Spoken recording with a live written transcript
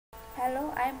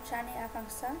Hello, I am Chani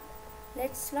Akanksha.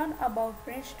 Let's learn about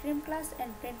PrintStream class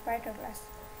and PrintWriter class.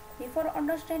 Before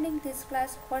understanding this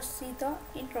class, first see the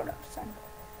introduction.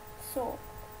 So,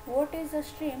 what is a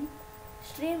stream?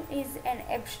 Stream is an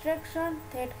abstraction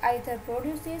that either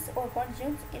produces or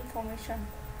consumes information.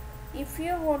 If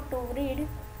you want to read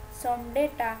some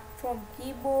data from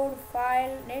keyboard,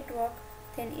 file, network,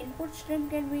 then input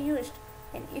stream can be used.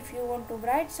 And if you want to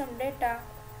write some data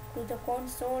to the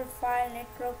console, file,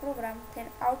 network program, then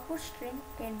output stream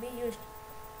can be used.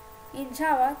 In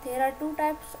Java, there are two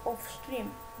types of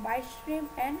stream, byte stream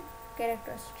and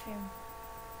character stream.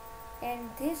 And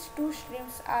these two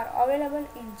streams are available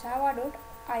in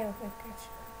java.io package.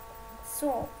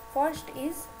 So, first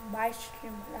is byte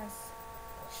stream class.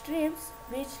 Streams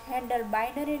which handle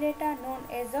binary data known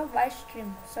as a byte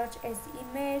stream, such as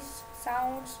image,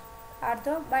 sounds, are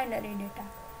the binary data.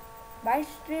 Byte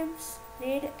streams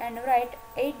read and write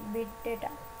 8-bit data.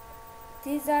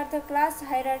 These are the class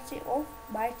hierarchy of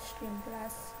byte stream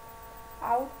class.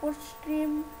 Output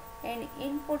stream and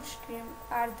input stream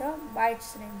are the byte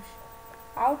streams.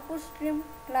 Output stream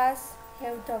class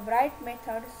have the write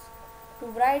methods to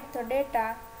write the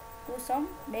data to some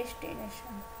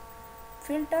destination.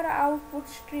 Filter output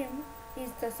stream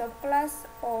is the subclass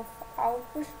of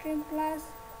output stream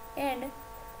class, and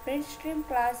PrintStream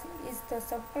class is the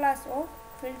subclass of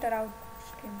filter output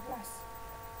stream class.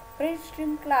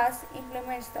 PrintStream class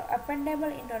implements the appendable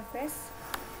interface.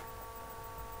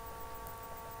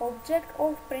 Object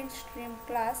of PrintStream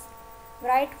class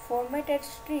write formatted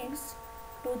strings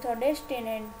to the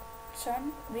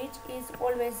destination, which is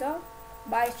always a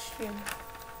byte stream.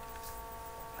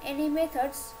 Any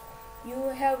methods you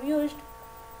have used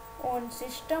on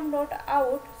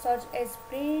system.out such as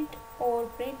print or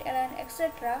println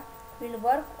etc. will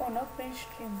work on a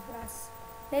PrintStream class.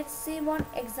 Let's see one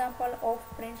example of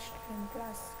PrintStream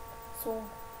class. So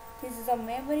this is a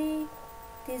memory,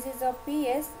 this is a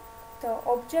PS, the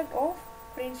object of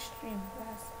PrintStream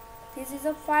class. This is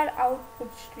a file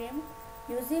output stream.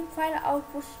 Using file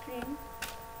output stream,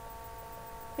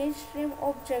 PrintStream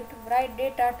object write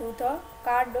data to the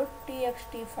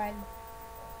card.txt file.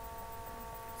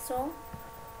 So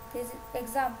this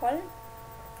example,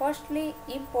 firstly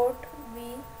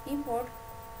we import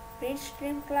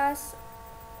PrintStream class,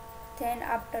 then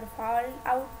after file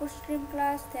output stream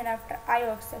class, then after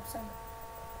IO exception.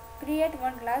 Create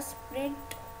one class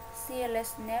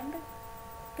printCLS named,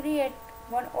 create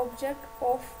one object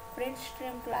of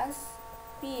PrintStream class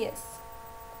PS.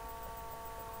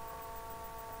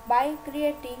 By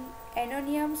creating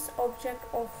anonymous object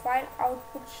of file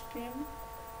output stream,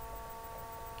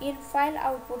 in file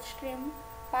output stream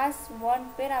pass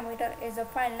one parameter as a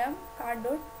file name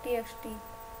card.txt.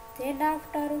 Then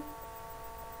after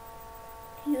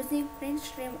using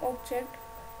PrintStream object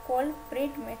call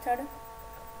print method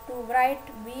to write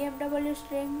BMW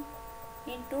string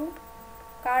into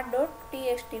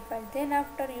card.txt file. Then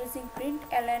after using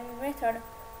println method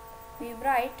we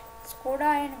write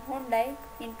Skoda and Hyundai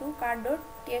into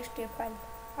card.txt file.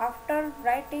 After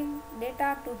writing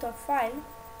data to the file,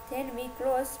 then we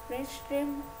close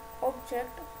PrintStream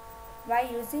object by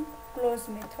using close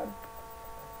method.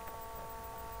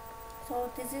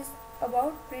 So this is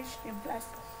about PrintStream class.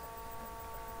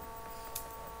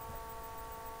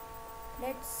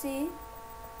 Let's see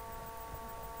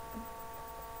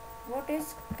what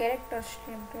is character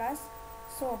stream class.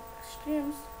 So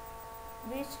streams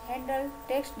which handle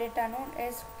text data known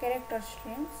as character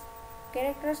streams.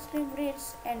 Character stream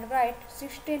reads and writes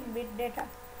 16-bit data.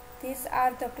 These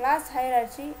are the class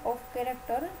hierarchy of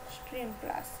character stream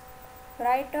class.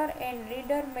 Writer and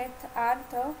reader method are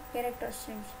the character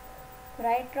streams.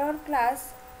 Writer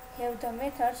class have the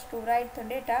methods to write the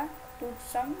data to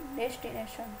some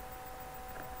destination.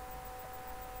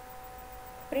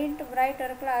 Print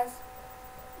writer class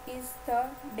is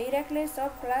the directly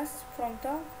subclass from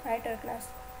the writer class.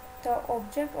 The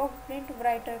object of print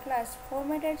writer class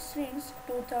formatted strings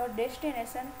to the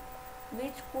destination,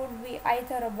 which could be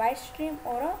either a byte stream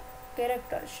or a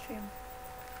character stream.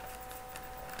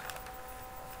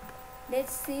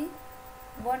 Let's see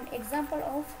one example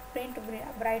of print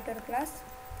writer class.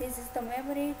 This is the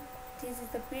memory, this is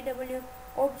the PW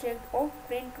object of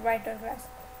print writer class,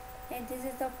 and this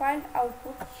is the file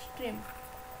output stream.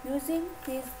 Using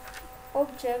this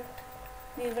object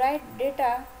we write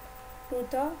data to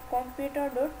the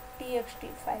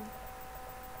computer.txt file.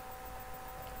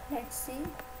 Let's see,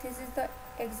 this is the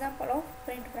example of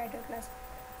print writer class.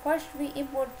 First we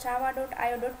import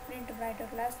java.io.printWriter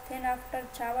class, then after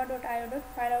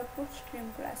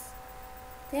java.io.fileOutputStream class,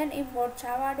 then import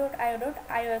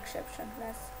java.io.IOException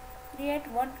class. Create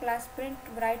one class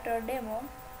PrintWriter demo.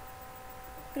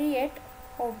 Create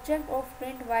object of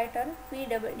PrintWriter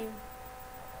PW.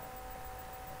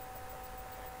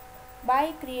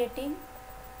 By creating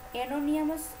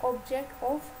anonymous object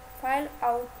of file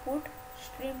output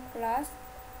stream class,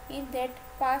 in that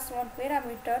pass one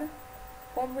parameter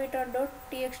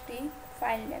computer.txt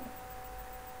file name.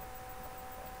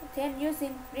 Then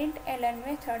using println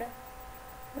method,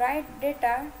 write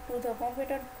data to the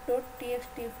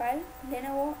computer.txt file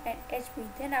Lenovo and HP.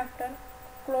 Then after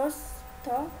close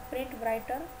the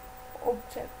PrintWriter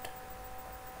object.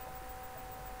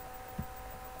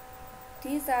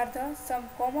 These are the some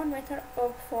common methods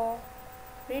of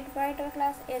PrintWriter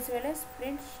class as well as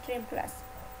PrintStream class.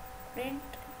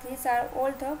 These are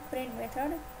all the print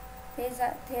method.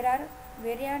 There are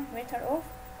variant method of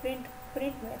print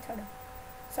method.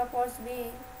 Suppose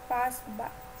we pass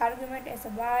argument as a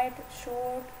byte,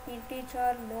 short,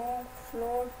 integer, long,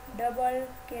 float, double,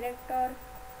 character,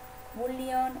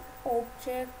 boolean,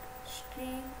 object,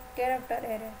 string, character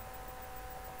array.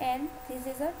 And this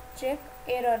is a check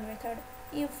error method.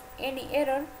 If any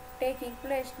error taking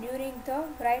place during the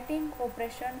writing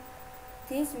operation,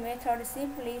 this method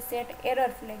simply set error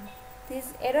flag.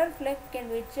 This error flag can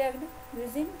be checked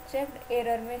using checked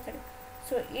error method.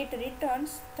 So it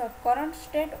returns the current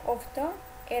state of the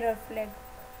error flag.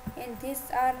 And these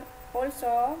are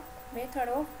also method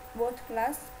of both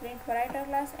class, PrintWriter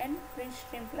class and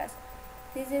PrintStream class.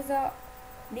 This is a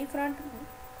different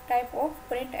type of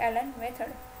println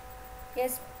method.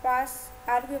 Yes, pass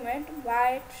argument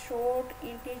byte, short,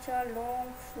 integer,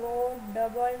 long, float,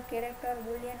 double, character,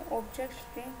 boolean, object,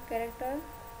 string, character,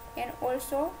 and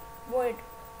also void.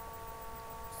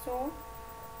 So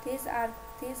these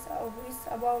is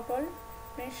about all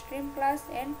PrintStream class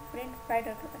and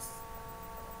PrintWriter class.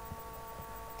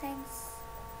 Thanks.